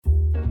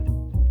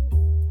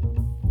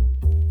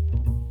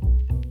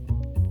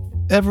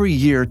Every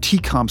year,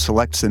 TCOM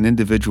selects an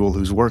individual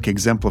whose work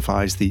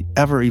exemplifies the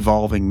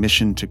ever-evolving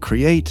mission to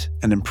create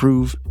and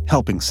improve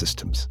helping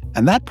systems.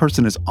 And that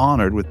person is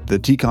honored with the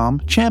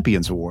TCOM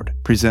Champions Award,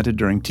 presented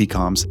during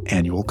TCOM's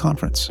annual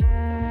conference.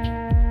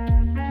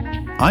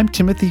 I'm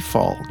Timothy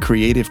Fall,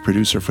 creative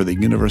producer for the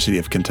University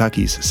of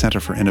Kentucky's Center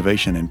for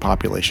Innovation in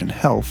Population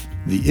Health,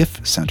 the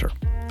IF Center.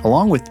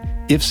 Along with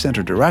IF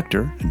Center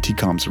Director and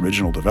TCOM's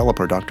original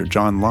developer, Dr.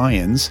 John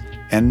Lyons,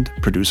 and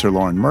producer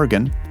Lauren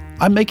Mergen,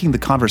 I'm making the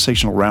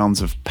conversational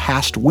rounds of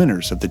past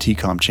winners of the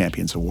TCOM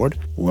Champions Award,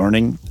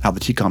 learning how the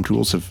TCOM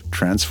tools have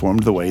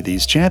transformed the way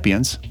these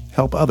champions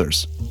help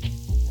others.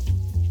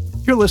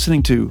 You're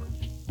listening to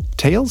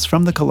Tales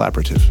from the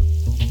Collaborative.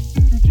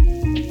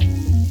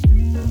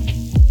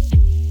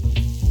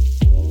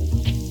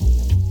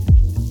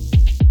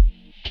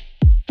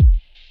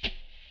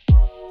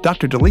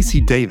 Dr.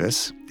 DeLacy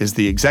Davis is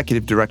the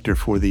Executive Director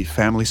for the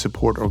Family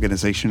Support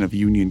Organization of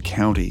Union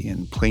County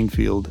in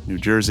Plainfield, New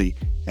Jersey,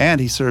 and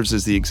he serves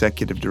as the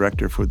Executive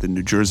Director for the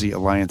New Jersey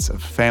Alliance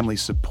of Family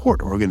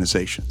Support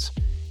Organizations.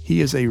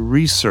 He is a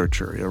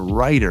researcher, a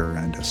writer,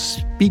 and a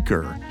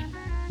speaker,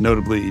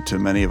 notably to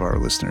many of our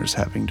listeners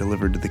having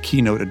delivered the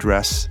keynote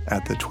address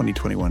at the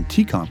 2021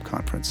 TCOM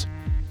Conference.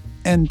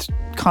 And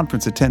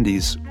conference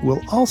attendees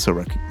will also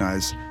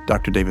recognize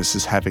Dr. Davis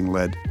as having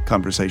led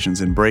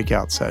conversations in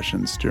breakout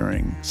sessions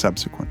during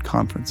subsequent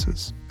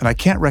conferences. And I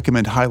can't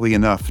recommend highly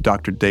enough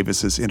Dr.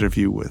 Davis's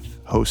interview with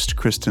host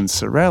Kristen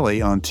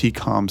Cerelli on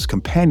TCOM's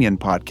companion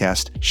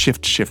podcast,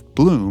 Shift, Shift,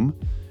 Bloom,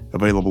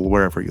 available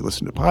wherever you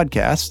listen to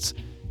podcasts,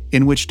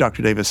 in which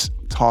Dr. Davis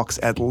talks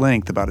at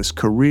length about his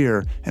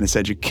career and his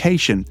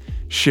education,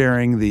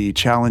 sharing the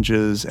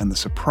challenges and the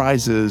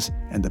surprises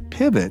and the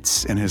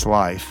pivots in his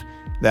life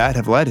that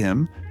have led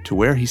him to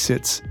where he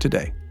sits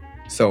today.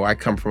 So I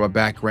come from a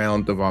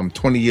background of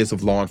 20 years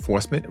of law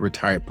enforcement,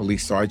 retired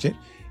police sergeant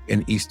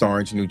in East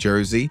Orange, New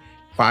Jersey,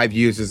 5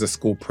 years as a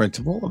school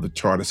principal of a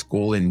charter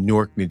school in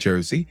Newark, New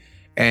Jersey.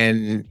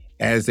 And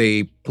as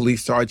a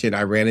police sergeant,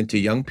 I ran into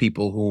young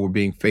people who were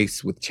being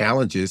faced with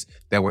challenges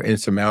that were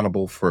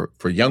insurmountable for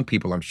young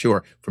people, I'm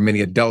sure, for many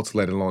adults,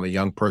 let alone a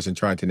young person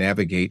trying to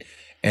navigate.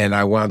 And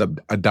I wound up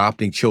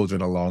adopting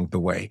children along the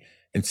way.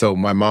 And so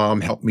my mom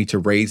helped me to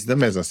raise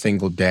them as a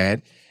single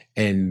dad.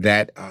 And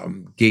that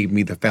gave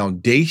me the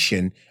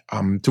foundation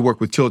to work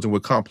with children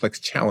with complex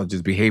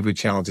challenges,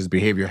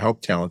 behavioral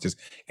health challenges.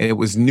 And it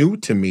was new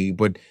to me,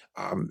 but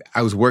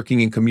I was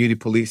working in community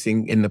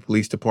policing in the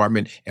police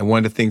department. And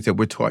one of the things that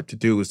we're taught to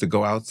do is to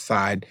go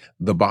outside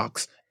the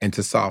box and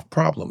to solve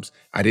problems.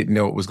 I didn't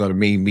know it was going to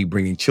mean me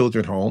bringing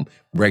children home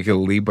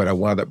regularly, but I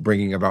wound up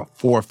bringing about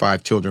 4 or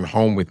 5 children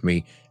home with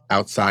me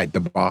outside the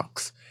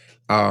box.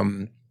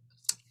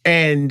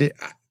 And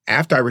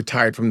after I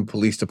retired from the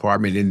police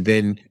department and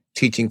then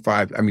teaching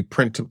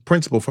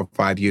principal for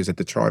 5 years at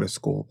the charter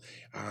school,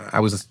 I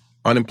was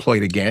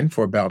unemployed again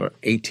for about an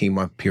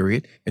 18-month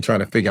period and trying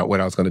to figure out what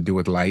I was going to do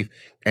with life.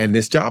 And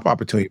this job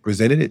opportunity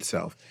presented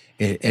itself.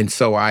 And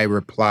so I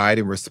replied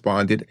and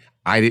responded.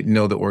 I didn't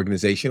know the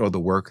organization or the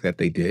work that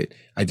they did.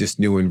 I just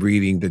knew in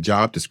reading the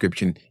job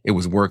description, it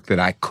was work that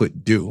I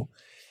could do.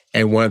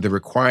 And one of the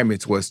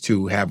requirements was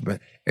to have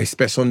a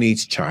special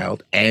needs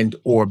child and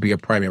or be a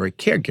primary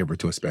caregiver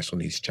to a special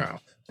needs child.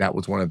 That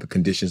was one of the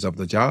conditions of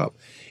the job.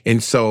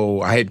 And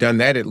so I had done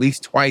that at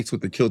least twice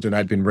with the children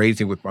I'd been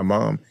raising with my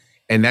mom.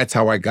 And that's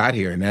how I got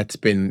here. And that's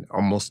been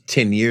almost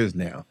 10 years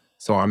now.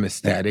 So I'm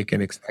ecstatic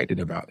and excited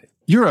about it.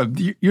 You're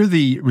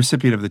the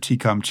recipient of the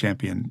TCOM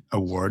Champion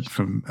Award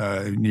from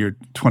year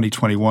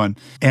 2021.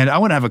 And I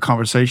want to have a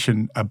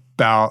conversation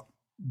about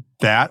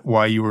that,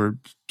 why you were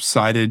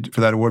cited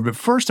for that award. But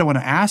first, I want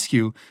to ask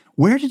you,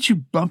 where did you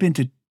bump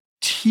into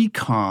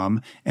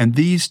TCOM and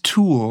these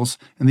tools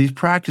and these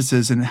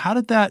practices, and how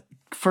did that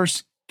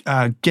first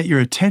get your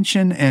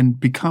attention and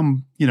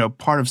become,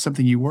 part of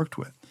something you worked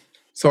with?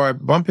 So I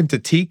bumped into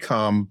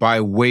TCOM by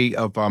way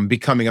of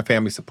becoming a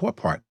family support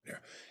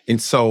partner.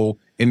 And so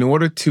in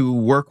order to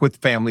work with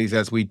families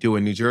as we do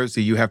in New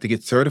Jersey, you have to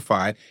get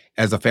certified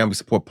as a family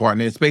support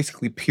partner. It's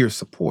basically peer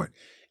support.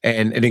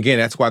 And again,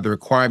 that's why the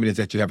requirement is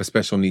that you have a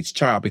special needs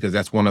child, because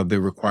that's one of the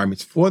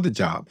requirements for the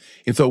job.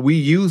 And so we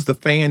use the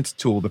FANS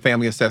tool, the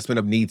Family Assessment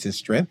of Needs and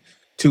Strength,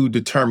 to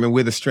determine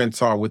where the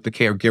strengths are with the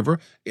caregiver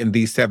in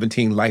these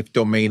 17 life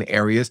domain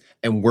areas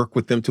and work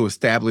with them to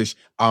establish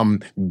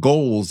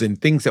goals and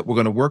things that we're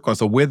going to work on.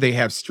 So where they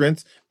have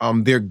strengths,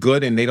 they're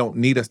good and they don't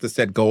need us to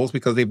set goals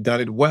because they've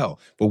done it well.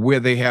 But where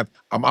they have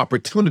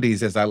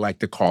opportunities, as I like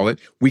to call it,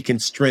 we can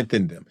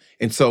strengthen them.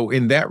 And so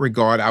in that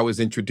regard, I was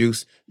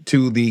introduced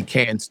to the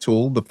FANS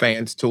tool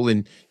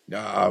in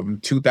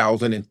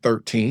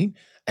 2013.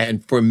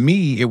 And for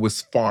me, it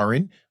was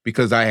foreign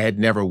because I had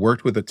never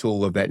worked with a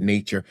tool of that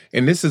nature.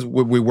 And this is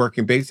where we're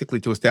working basically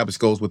to establish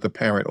goals with the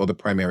parent or the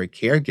primary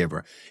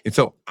caregiver. And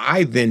so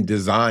I then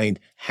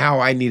designed how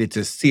I needed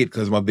to see it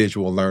because I'm a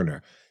visual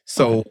learner.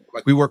 So Okay.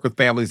 like we work with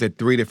families at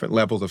 3 different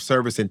levels of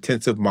service: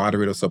 intensive,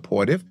 moderate, or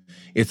supportive.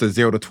 It's a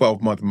 0 to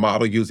 12 month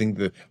model using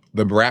the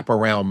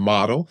wraparound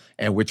model.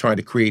 And we're trying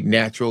to create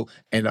natural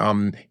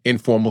and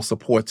informal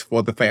supports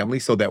for the family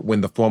so that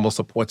when the formal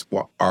supports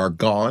are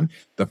gone,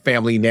 the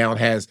family now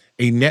has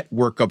a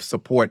network of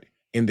support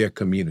in their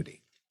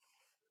community.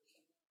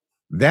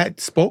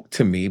 That spoke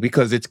to me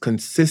because it's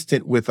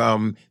consistent with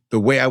the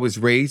way I was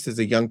raised as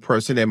a young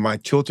person and my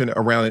children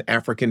around an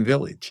African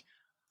village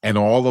and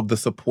all of the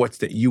supports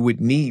that you would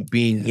need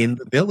being Yeah. in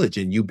the village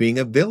and you being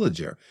a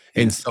villager.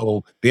 And Yes.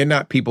 so they're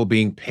not people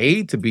being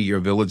paid to be your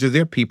villagers.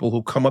 They're people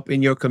who come up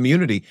in your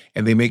community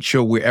and they make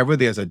sure wherever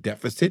there's a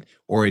deficit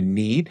or a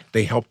need,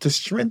 they help to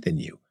strengthen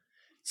you.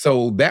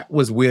 So that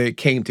was where it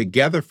came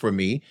together for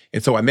me.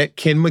 And so I met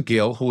Ken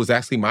McGill, who was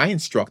actually my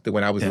instructor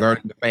when I was Yeah.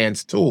 learning the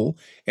fans tool.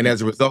 And Yeah.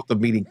 as a result of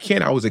meeting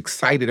Ken, I was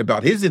excited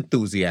about his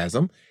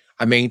enthusiasm.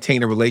 I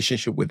maintained a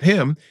relationship with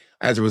him.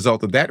 As a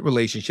result of that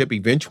relationship,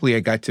 eventually I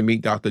got to meet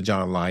Dr.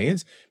 John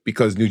Lyons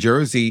because New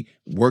Jersey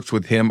works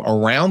with him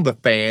around the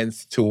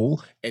fans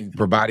tool and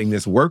providing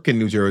this work in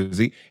New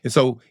Jersey. And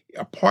so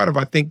a part of,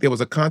 I think there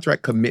was a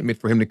contract commitment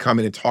for him to come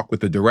in and talk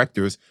with the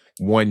directors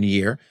one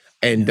year.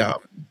 And Yeah.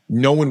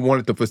 no one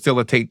wanted to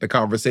facilitate the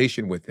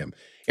conversation with him.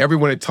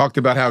 Everyone had talked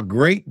about how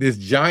great this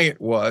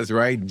giant was,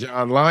 right?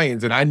 John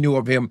Lyons. And I knew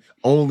of him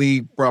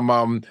only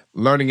from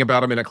learning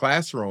about him in a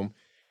classroom.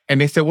 And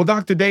they said, well,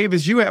 Dr.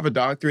 Davis, you have a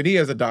doctorate. He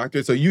has a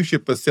doctorate. So you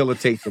should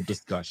facilitate the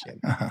discussion.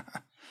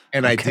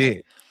 And I Okay.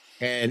 did.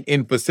 And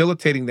in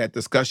facilitating that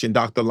discussion,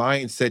 Dr.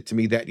 Lyons said to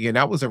me that year, and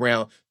that was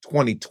around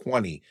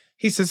 2020.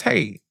 He says,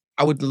 hey,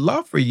 I would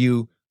love for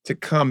you to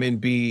come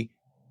and be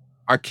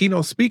our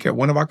keynote speaker at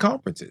one of our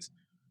conferences.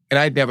 And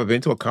I'd never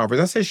been to a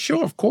conference. I said,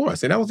 sure, of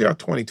course. And that was there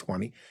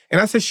 2020. And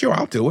I said, sure,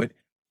 I'll do it.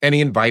 And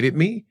he invited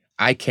me.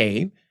 I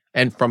came.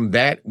 And from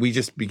that, we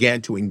just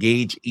began to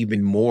engage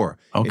even more.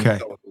 And Okay.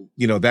 so,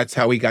 that's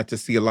how we got to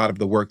see a lot of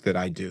the work that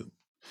I do.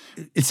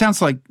 It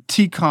sounds like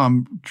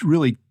TCOM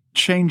really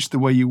changed the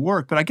way you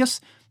work. But I guess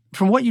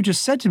from what you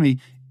just said to me,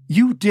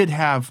 you did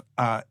have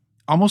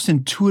almost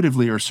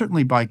intuitively, or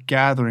certainly by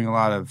gathering a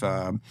lot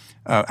of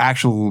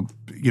actual,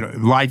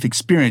 life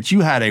experience,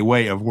 you had a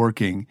way of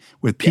working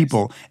with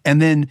people. Yes.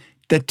 And then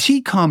the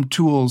TCOM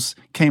tools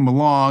came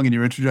along in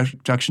your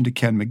introduction to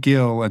Ken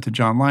McGill and to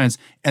John Lyons,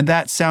 and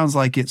that sounds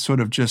like it sort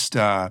of just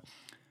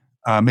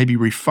maybe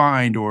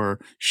refined or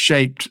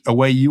shaped a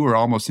way you were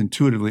almost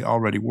intuitively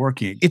already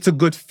working. It's a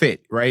good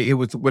fit, right? It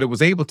was what it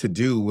was able to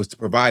do was to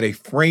provide a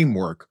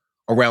framework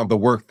around the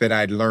work that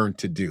I'd learned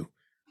to do,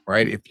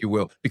 right? If you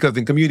will. Because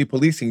in community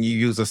policing, you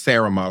use a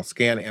SARA model: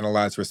 scan,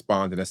 analyze,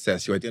 respond, and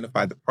assess. You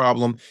identify the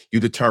problem,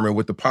 you determine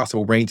what the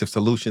possible range of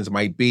solutions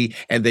might be,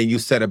 and then you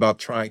set about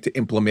trying to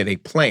implement a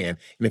plan.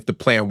 And if the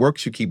plan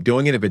works, you keep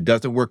doing it. If it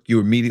doesn't work, you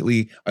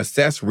immediately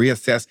assess,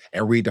 reassess,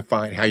 and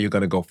redefine how you're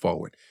going to go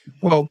forward.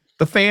 Well,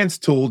 the fans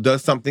tool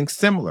does something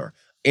similar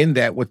in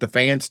that what the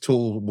fans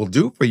tool will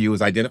do for you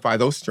is identify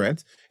those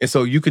strengths. And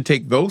so you can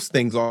take those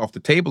things off the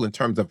table in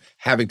terms of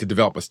having to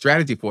develop a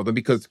strategy for them,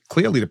 because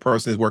clearly the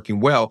person is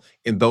working well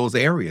in those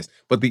areas.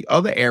 But the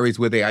other areas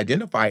where they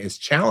identify as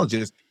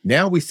challenges,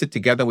 now we sit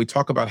together and we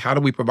talk about how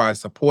do we provide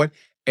support,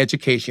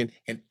 education,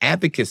 and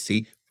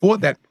advocacy for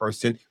that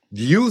person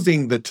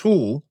using the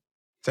tool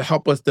to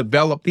help us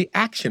develop the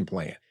action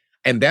plan.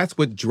 And that's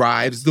what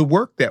drives the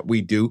work that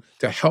we do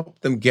to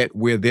help them get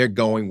where they're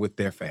going with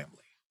their family.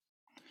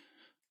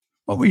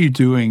 What were you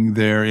doing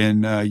there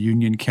in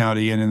Union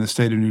County and in the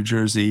state of New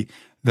Jersey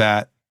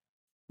that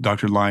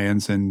Dr.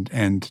 Lyons and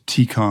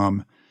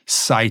TCOM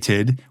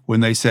cited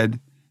when they said,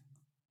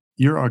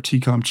 you're our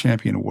TCOM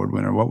Champion Award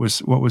winner? What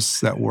was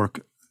that work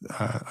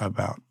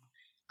about?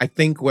 I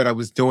think what I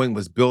was doing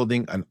was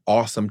building an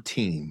awesome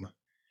team,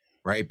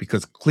 right?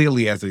 Because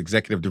clearly as an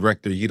executive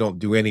director, you don't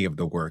do any of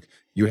the work.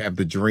 You have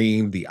the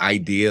dream, the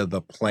idea,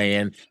 the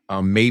plan,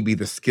 maybe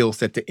the skill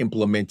set to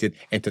implement it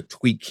and to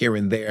tweak here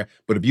and there.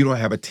 But if you don't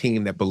have a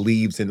team that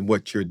believes in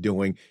what you're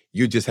doing,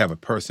 you just have a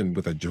person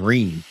with a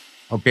dream,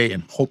 okay,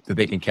 and hope that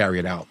they can carry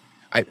it out.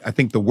 I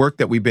think the work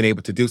that we've been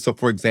able to do. So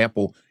for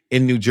example,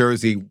 in New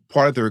Jersey,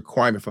 part of the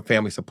requirement for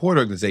family support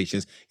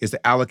organizations is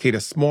to allocate a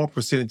small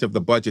percentage of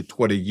the budget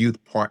toward a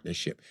youth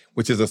partnership,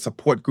 which is a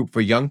support group for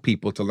young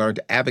people to learn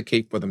to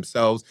advocate for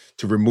themselves,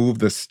 to remove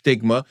the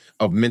stigma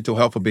of mental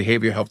health or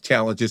behavioral health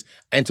challenges,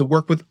 and to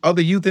work with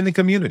other youth in the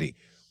community.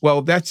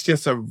 Well, that's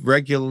just a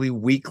regularly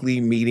weekly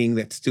meeting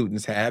that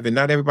students have, and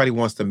not everybody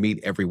wants to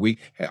meet every week.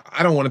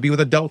 I don't want to be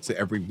with adults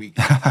every week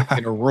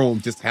in a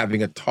room just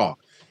having a talk.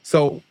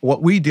 So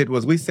what we did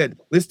was we said,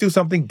 let's do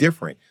something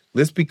different.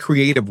 Let's be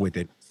creative with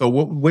it. So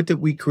what did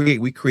we create?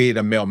 We created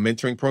a male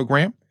mentoring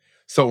program.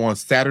 So on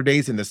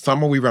Saturdays in the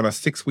summer, we run a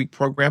 6-week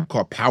program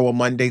called Power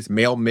Mondays,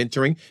 Male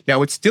Mentoring.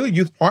 Now, it's still a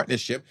youth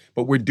partnership,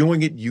 but we're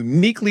doing it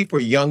uniquely for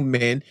young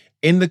men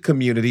in the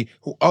community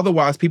who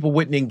otherwise people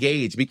wouldn't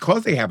engage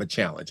because they have a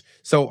challenge.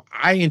 So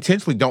I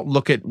intentionally don't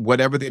look at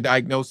whatever their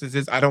diagnosis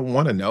is. I don't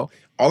want to know.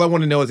 All I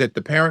want to know is that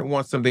the parent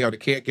wants them there, or the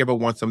caregiver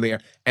wants them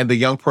there, and the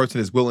young person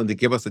is willing to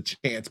give us a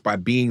chance by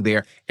being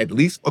there, at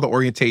least for the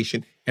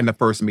orientation and the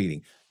first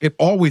meeting. It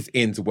always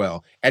ends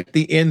well. At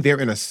the end, they're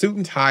in a suit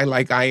and tie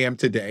like I am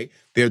today.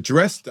 They're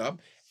dressed up.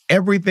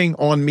 Everything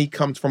on me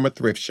comes from a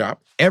thrift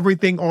shop.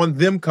 Everything on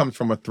them comes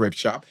from a thrift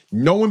shop.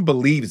 No one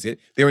believes it.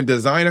 They're in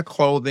designer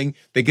clothing.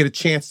 They get a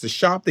chance to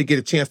shop. They get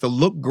a chance to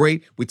look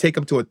great. We take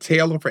them to a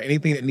tailor for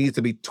anything that needs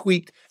to be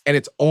tweaked, and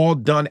it's all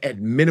done at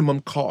minimum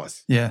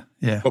cost. Yeah,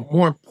 yeah. But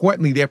more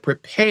importantly, they're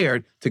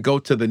prepared to go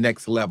to the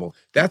next level.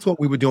 That's what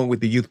we were doing with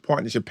the youth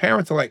partnership.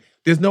 Parents are like,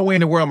 there's no way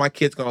in the world my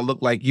kid's going to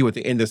look like you at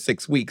the end of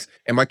 6 weeks,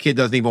 and my kid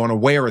doesn't even want to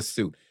wear a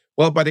suit.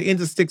 Well, by the end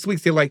of 6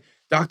 weeks, they're like,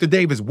 Dr.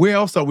 Davis, where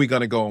else are we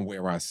going to go and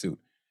wear our suit?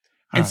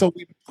 And so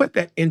we put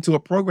that into a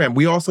program.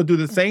 We also do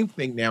the same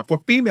thing now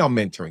for female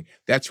mentoring.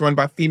 That's run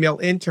by female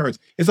interns.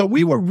 And so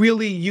we were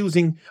really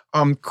using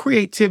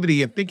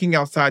creativity and thinking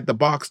outside the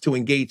box to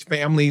engage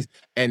families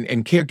and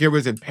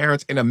caregivers and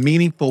parents in a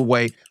meaningful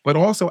way, but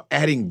also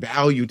adding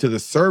value to the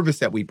service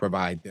that we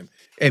provide them.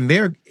 And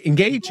they're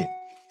engaging.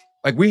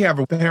 Like we have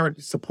a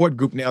parent support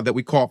group now that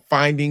we call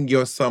Finding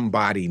Your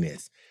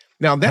Somebodyness.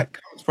 Now that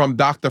comes from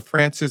Dr.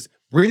 Francis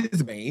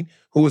Brisbane,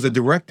 who is a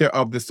director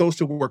of the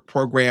social work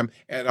program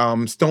at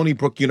Stony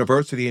Brook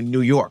University in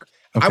New York.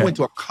 Okay. I went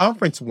to a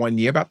conference one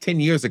year, about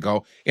 10 years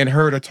ago, and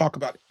heard her talk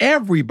about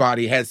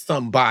everybody has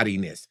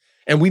somebodyness,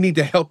 and we need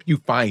to help you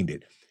find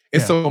it.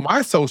 And so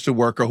my social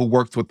worker who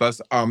works with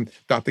us,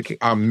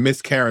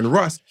 Miss Karen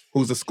Russ,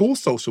 who's a school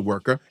social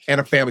worker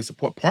and a family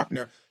support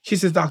partner, she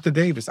says, Dr.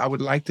 Davis, I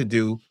would like to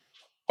do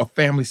a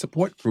family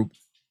support group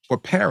for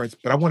parents,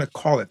 but I want to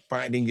call it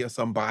Finding Your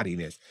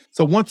Somebodyness.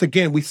 So once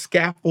again, we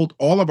scaffold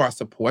all of our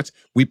supports.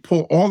 We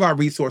pull all our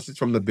resources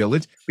from the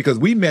village because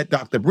we met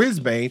Dr.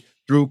 Brisbane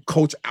through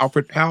Coach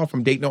Alfred Powell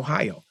from Dayton,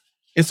 Ohio.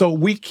 And so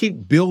we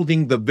keep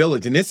building the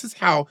village. And this is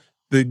how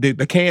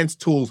the CANS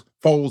tools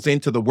folds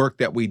into the work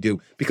that we do,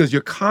 because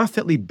you're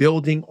constantly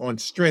building on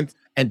strength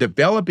and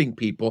developing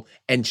people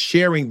and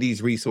sharing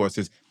these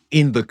resources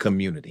in the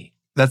community.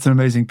 That's an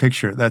amazing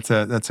picture. That's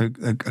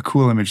a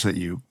cool image that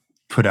you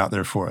put out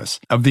there for us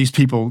of these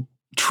people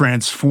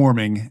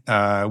transforming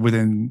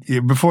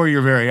before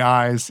your very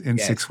eyes in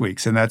 6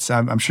 weeks. And that's,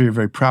 I'm sure you're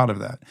very proud of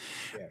that.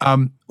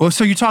 Yes. Well,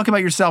 so you talk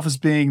about yourself as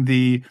being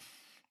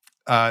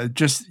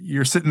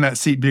you're sitting in that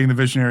seat being the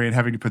visionary and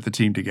having to put the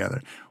team together.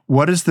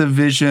 What is the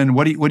vision?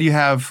 What do you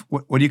have?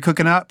 What are you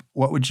cooking up?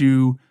 What would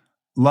you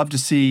love to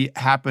see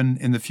happen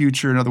in the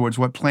future? In other words,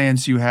 what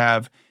plans do you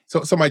have?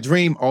 So my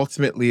dream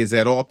ultimately is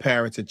that all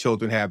parents and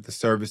children have the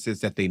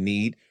services that they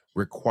need,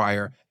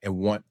 require, and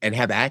want, and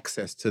have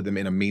access to them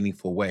in a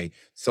meaningful way,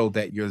 so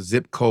that your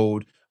zip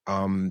code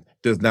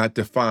does not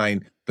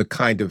define the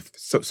kind of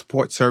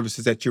support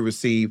services that you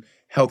receive,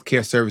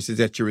 healthcare services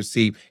that you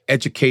receive,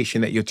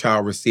 education that your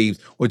child receives,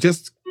 or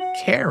just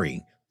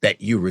caring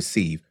that you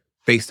receive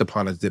based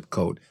upon a zip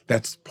code.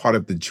 That's part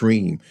of the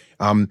dream.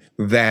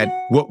 That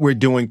what we're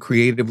doing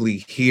creatively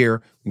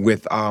here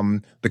with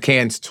the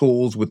CANS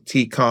tools, with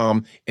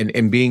TCOM,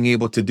 and being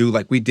able to do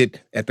like we did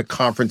at the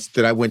conference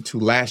that I went to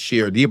last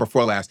year, the year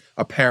before last,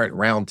 a parent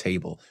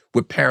roundtable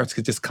where parents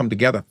could just come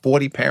together.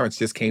 40 parents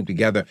just came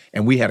together,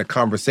 and we had a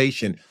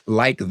conversation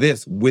like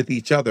this with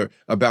each other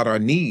about our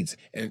needs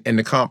and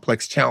the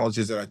complex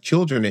challenges that our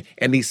children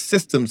and these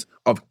systems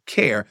of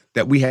care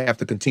that we have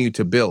to continue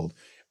to build.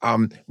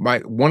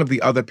 One of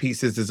the other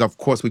pieces is, of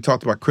course, we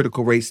talked about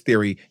critical race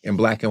theory in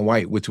Black and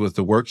White, which was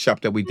the workshop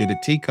that we did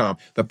at TCOM.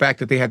 The fact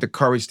that they had the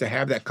courage to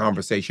have that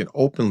conversation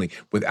openly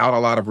without a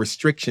lot of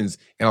restrictions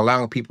and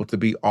allowing people to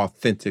be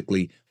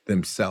authentically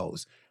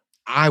themselves.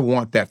 I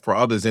want that for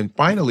others. And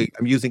finally,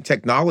 I'm using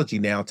technology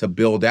now to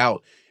build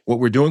out. What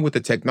we're doing with the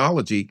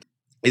technology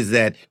is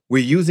that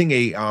we're using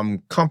a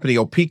company,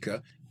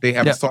 Opeka. They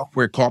have a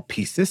software called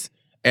Pieces.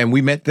 And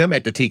we met them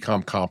at the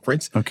TCOM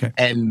conference. Okay.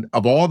 And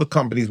of all the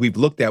companies we've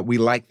looked at, we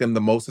like them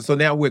the most. And so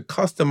now we're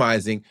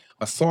customizing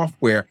a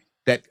software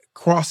that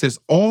crosses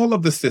all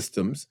of the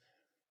systems,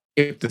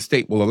 if the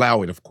state will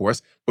allow it, of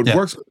course, but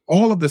works with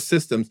all of the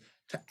systems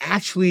to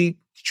actually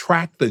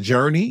track the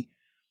journey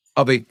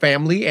of a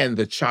family and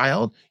the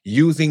child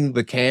using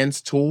the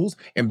CANS tools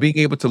and being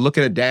able to look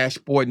at a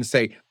dashboard and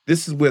say,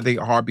 this is where they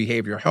are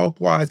behavioral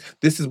health-wise.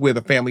 This is where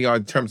the family are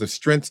in terms of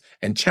strengths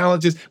and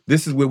challenges.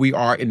 This is where we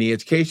are in the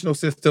educational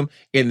system,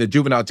 in the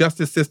juvenile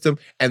justice system.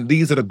 And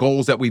these are the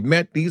goals that we've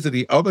met. These are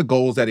the other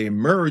goals that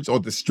emerge, or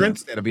the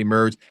strengths that have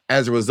emerged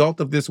as a result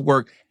of this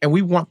work. And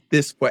we want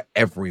this for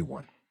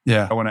everyone.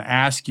 Yeah. I want to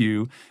ask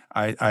you,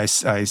 I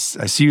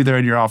see you there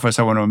in your office.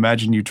 I want to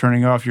imagine you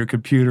turning off your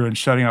computer and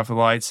shutting off the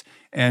lights,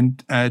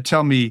 and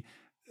tell me,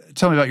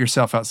 tell me about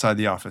yourself outside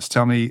the office.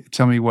 Tell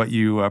me what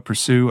you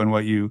pursue and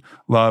what you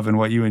love and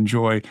what you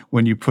enjoy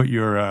when you put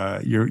your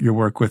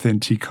work within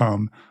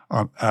TCOM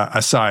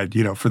aside,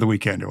 for the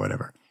weekend or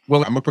whatever.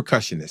 Well, I'm a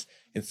percussionist.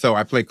 And so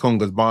I play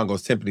congas,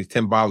 bongos, timpanis,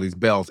 timbales,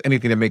 bells,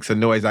 anything that makes a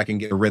noise, I can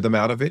get a rhythm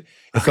out of it.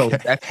 And so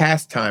that's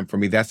pastime for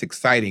me. That's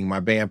exciting. My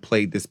band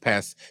played this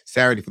past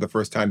Saturday for the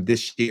first time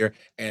this year,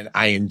 and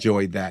I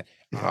enjoyed that.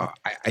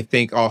 I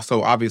think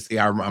also, obviously,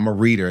 I'm a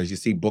reader. As you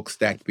see books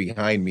stacked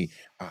behind me,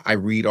 I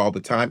read all the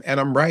time, and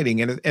I'm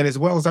writing, and as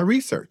well as I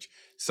research.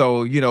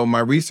 So, my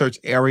research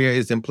area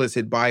is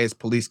implicit bias,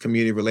 police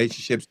community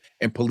relationships,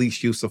 and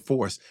police use of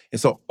force.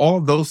 And so all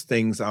of those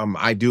things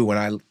I do when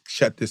I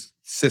shut this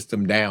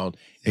system down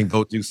and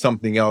go do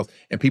something else.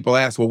 And people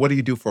ask, well, what do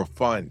you do for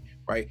fun,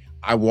 right?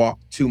 I walk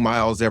 2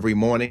 miles every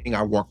morning.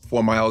 I walk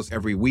 4 miles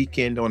every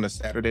weekend on a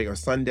Saturday or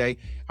Sunday.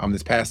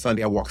 This past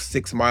Sunday, I walked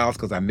 6 miles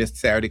because I missed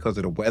Saturday because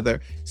of the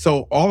weather.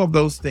 So all of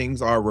those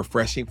things are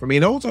refreshing for me.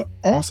 And those are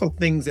also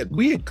things that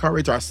we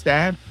encourage our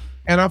staff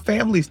and our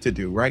families to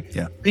do, right?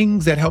 Yeah.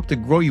 Things that help to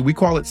grow you. We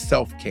call it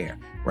self-care,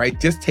 right?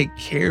 Just take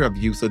care of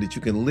you so that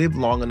you can live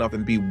long enough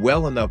and be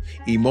well enough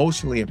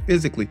emotionally and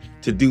physically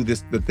to do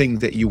the things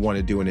that you want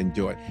to do and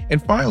enjoy.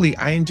 And finally,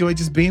 I enjoy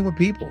just being with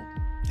people.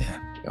 Yeah.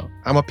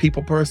 I'm a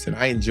people person.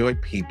 I enjoy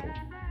people.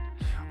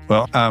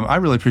 Well, I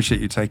really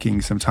appreciate you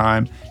taking some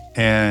time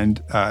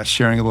and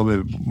sharing a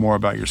little bit more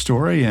about your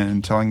story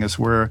and telling us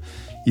where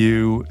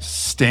you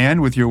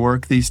stand with your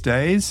work these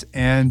days.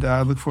 And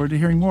I look forward to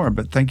hearing more.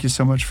 But thank you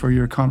so much for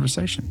your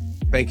conversation.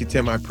 Thank you,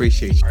 Tim. I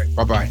appreciate you. All right,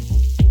 bye-bye.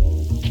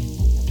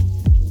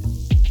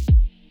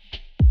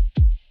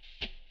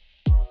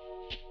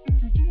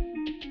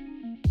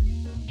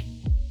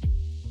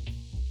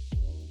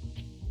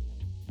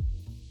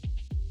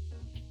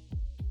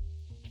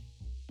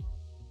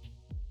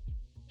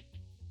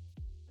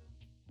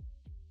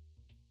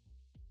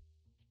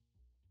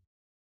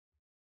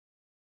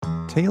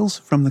 Tales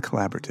from the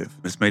Collaborative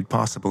is made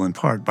possible in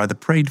part by the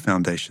Praed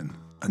Foundation,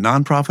 a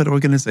nonprofit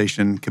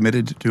organization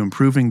committed to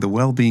improving the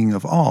well-being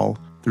of all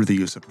through the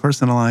use of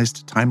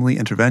personalized, timely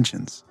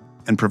interventions,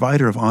 and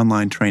provider of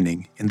online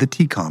training in the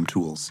TCOM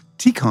tools.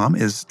 TCOM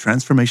is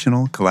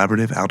Transformational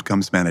Collaborative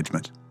Outcomes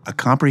Management, a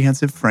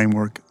comprehensive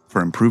framework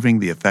for improving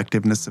the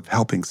effectiveness of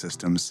helping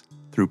systems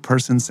through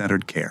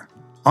person-centered care.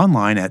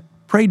 Online at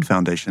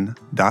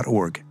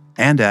praedfoundation.org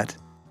and at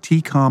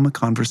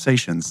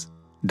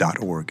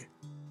tcomconversations.org.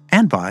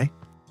 And by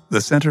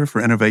the Center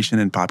for Innovation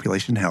in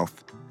Population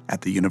Health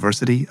at the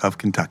University of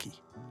Kentucky.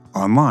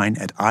 Online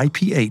at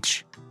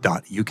iph.uky.edu.